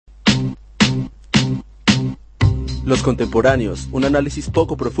Los contemporáneos, un análisis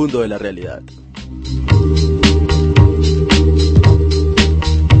poco profundo de la realidad.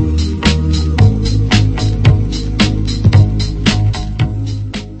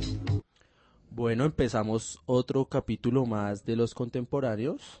 Bueno, empezamos otro capítulo más de Los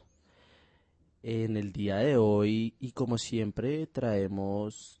contemporáneos. En el día de hoy, y como siempre,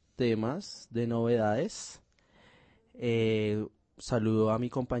 traemos temas de novedades. Saludo a mi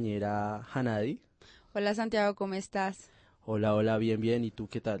compañera Hanadi. Hola Santiago, ¿cómo estás? Hola, hola, bien, bien. ¿Y tú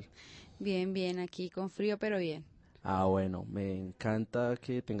qué tal? Bien, bien, aquí con frío, pero bien. Bueno, me encanta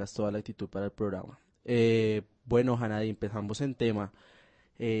que tengas toda la actitud para el programa. Bueno, Hanadi, empezamos en tema.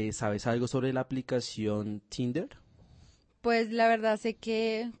 ¿Sabes algo sobre la aplicación Tinder? Pues la verdad sé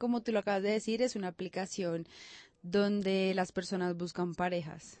que, como tú lo acabas de decir, es una aplicación donde las personas buscan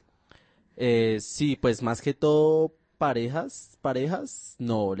parejas. Sí, pues más que todo parejas,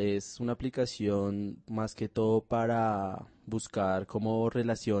 no, es una aplicación más que todo para buscar como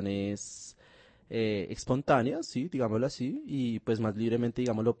relaciones espontáneas, sí, digámoslo así, y pues más libremente,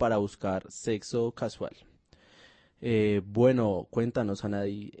 digámoslo, para buscar sexo casual. Bueno, cuéntanos,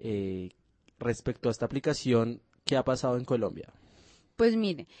 Anadi, respecto a esta aplicación, ¿qué ha pasado en Colombia? Pues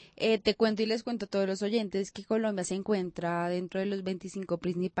mire, te cuento y les cuento a todos los oyentes que Colombia se encuentra dentro de los 25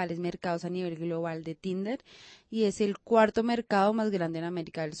 principales mercados a nivel global de Tinder y es el cuarto mercado más grande en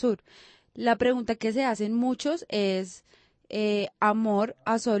América del Sur. La pregunta que se hacen muchos es, ¿amor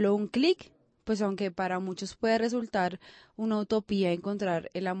a solo un clic? Pues aunque para muchos puede resultar una utopía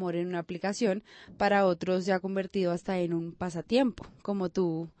encontrar el amor en una aplicación, para otros se ha convertido hasta en un pasatiempo, como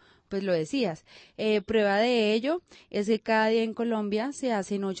tú pues lo decías. Prueba de ello es que cada día en Colombia se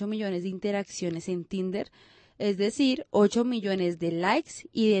hacen 8 millones de interacciones en Tinder, es decir, 8 millones de likes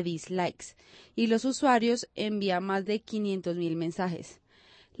y de dislikes, y los usuarios envían más de 500.000 mensajes.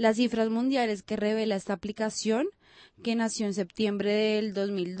 Las cifras mundiales que revela esta aplicación, que nació en septiembre del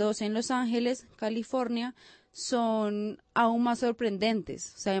 2012 en Los Ángeles, California, son aún más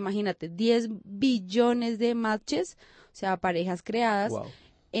sorprendentes. O sea, imagínate, 10 billones de matches, o sea, parejas creadas, Wow.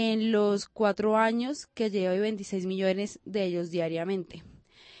 en los 4 años que lleva y 26 millones de ellos diariamente.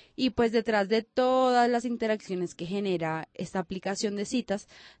 Y pues detrás de todas las interacciones que genera esta aplicación de citas,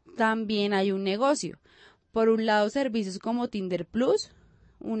 también hay un negocio. Por un lado, servicios como Tinder Plus,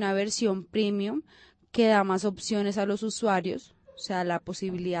 una versión premium que da más opciones a los usuarios, o sea, la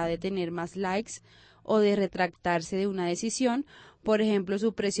posibilidad de tener más likes o de retractarse de una decisión. Por ejemplo,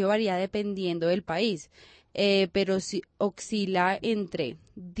 su precio varía dependiendo del país, pero si oscila entre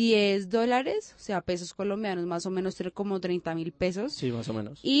 $10, o sea, pesos colombianos, más o menos como 30.000 pesos, Sí, más o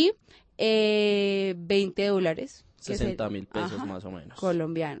menos. y $20, que es 60.000 pesos ajá, más o menos.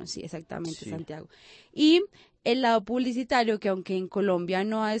 colombiano, sí, exactamente, Sí. Santiago. Y el lado publicitario, que aunque en Colombia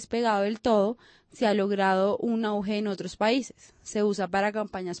no ha despegado del todo, se ha logrado un auge en otros países. Se usa para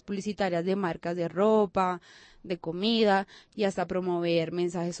campañas publicitarias de marcas de ropa, de comida y hasta promover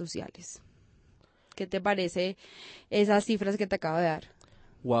mensajes sociales. ¿Qué te parece esas cifras que te acabo de dar?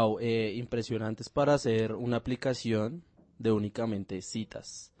 Wow, impresionantes para hacer una aplicación de únicamente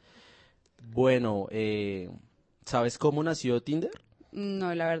citas. Bueno, ¿sabes cómo nació Tinder?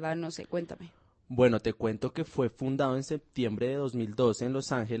 No, la verdad no sé, cuéntame. Bueno, te cuento que fue fundado en septiembre de 2012 en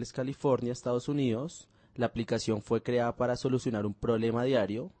Los Ángeles, California, Estados Unidos. La aplicación fue creada para solucionar un problema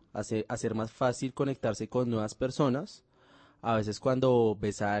diario, hacer más fácil conectarse con nuevas personas. A veces cuando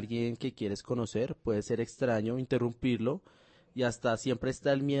ves a alguien que quieres conocer, puede ser extraño interrumpirlo y hasta siempre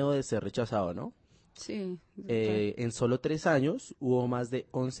está el miedo de ser rechazado, ¿no? Sí, total. En solo 3 años hubo más de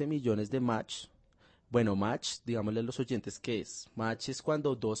 11 millones de match. Bueno, match, digámosle a los oyentes qué es. Match es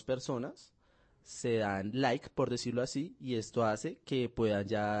cuando dos personas se dan like, por decirlo así, y esto hace que puedan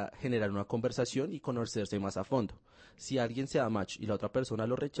ya generar una conversación y conocerse más a fondo. Si alguien se da match y la otra persona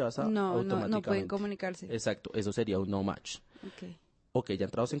lo rechaza, No, no, no pueden automáticamente. comunicarse. Exacto, eso sería un no match. Ok. Ok, ya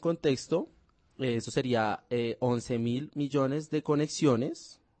entrados en contexto, eso sería 11 mil millones de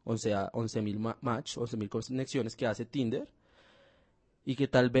conexiones, o sea, 11 mil match, 11 mil conexiones que hace Tinder, y que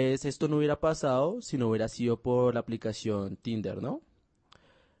tal vez esto no hubiera pasado si no hubiera sido por la aplicación Tinder, ¿no?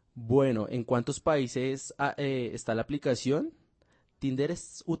 Bueno, ¿en cuántos países está la aplicación? Tinder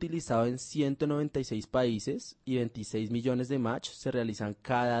es utilizado en 196 países y 26 millones de match se realizan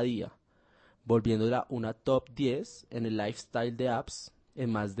cada día, volviéndola una top 10 en el lifestyle de apps en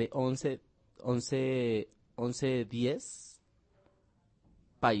más de 10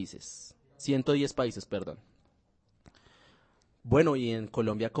 países. 110 países, perdón. Bueno, y en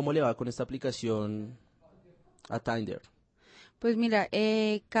Colombia, ¿cómo le va con esta aplicación a Tinder? Pues mira,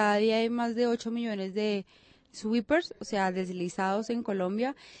 cada día hay más de 8 millones swipers, o sea, deslizados en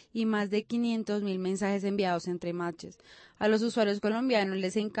Colombia, y más de 500.000 mensajes enviados entre matches. A los usuarios colombianos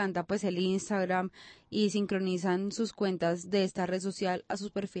les encanta pues el Instagram y sincronizan sus cuentas de esta red social a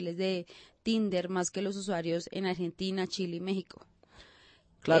sus perfiles de Tinder más que los usuarios en Argentina, Chile y México.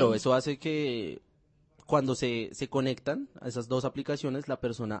 Claro, eso hace que cuando se conectan a esas dos aplicaciones, la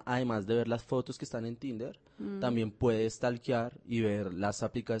persona, además de ver las fotos que están en Tinder, también puede stalkear y ver las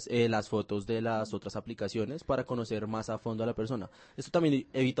fotos de las otras aplicaciones para conocer más a fondo a la persona. Esto también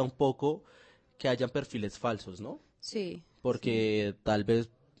evita un poco que hayan perfiles falsos, ¿no? Sí. Porque tal vez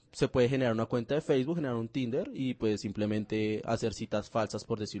se puede generar una cuenta de Facebook, generar un Tinder y pues simplemente hacer citas falsas,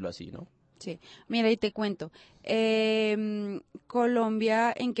 por decirlo así, ¿no? Sí, mira y te cuento.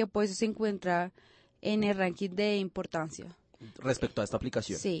 Colombia, ¿en qué puesto se encuentra en el ranking de importancia? Respecto a esta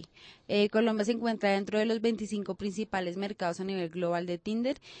aplicación. Sí, Colombia se encuentra dentro de los 25 principales mercados a nivel global de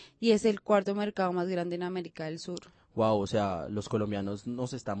Tinder y es el cuarto mercado más grande en América del Sur. Wow, o sea, los colombianos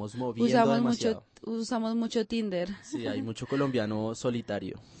nos estamos moviendo demasiado. Usamos mucho Tinder. Sí, hay mucho colombiano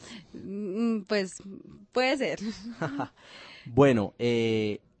solitario. Pues puede ser. Bueno,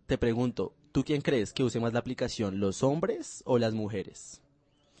 te pregunto, ¿tú quién crees que use más la aplicación, los hombres o las mujeres?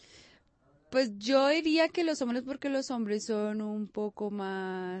 Pues yo diría que los hombres, porque los hombres son un poco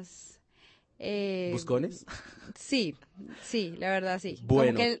más... ¿Buscones? Sí, la verdad sí.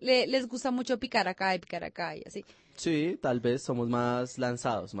 Bueno. Como que les gusta mucho picar acá y así. Sí, tal vez somos más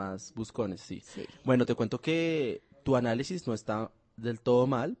lanzados, más buscones, sí. Sí. Bueno, te cuento que tu análisis no está del todo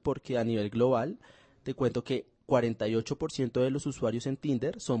mal porque a nivel global te cuento que 48% de los usuarios en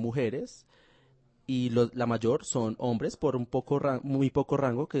Tinder son mujeres y la mayor son hombres por muy poco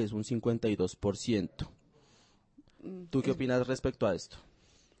rango, que es un 52%. ¿Tú qué opinas respecto a esto?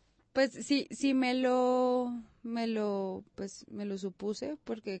 Pues sí me lo supuse,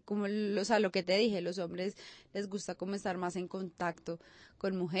 porque como, o sea, lo que te dije, los hombres les gusta como estar más en contacto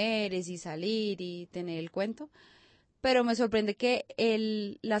con mujeres y salir y tener el cuento, pero me sorprende que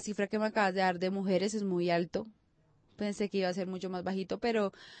la cifra que me acabas de dar de mujeres es muy alto. Pensé que iba a ser mucho más bajito,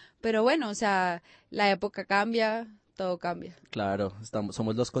 pero bueno, o sea, la época cambia, todo cambia. Claro,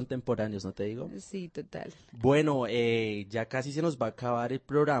 somos los contemporáneos, ¿no te digo? Sí, total. Bueno, ya casi se nos va a acabar el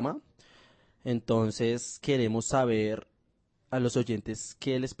programa, entonces queremos saber a los oyentes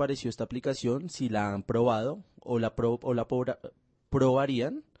qué les pareció esta aplicación, si la han probado o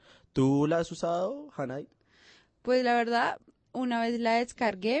probarían. ¿Tú la has usado, Hanay? Pues la verdad, una vez la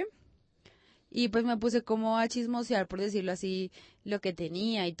descargué y pues me puse como a chismosear, por decirlo así, lo que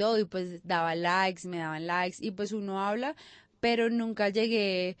tenía y todo, y pues daba likes, me daban likes, y pues uno habla, pero nunca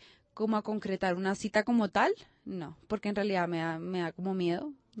llegué como a concretar una cita como tal, no, porque en realidad me da como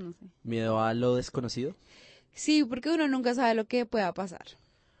miedo, no sé. ¿Miedo a lo desconocido? Sí, porque uno nunca sabe lo que pueda pasar.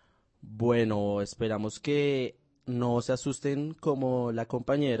 Bueno, esperamos que no se asusten como la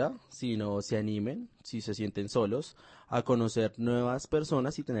compañera, sino se animen, si se sienten solos, a conocer nuevas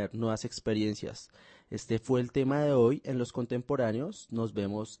personas y tener nuevas experiencias. Este fue el tema de hoy en Los Contemporáneos. Nos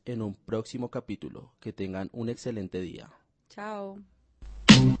vemos en un próximo capítulo. Que tengan un excelente día. Chao.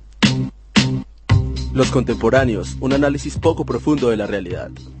 Los Contemporáneos, un análisis poco profundo de la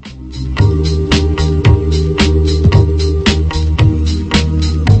realidad.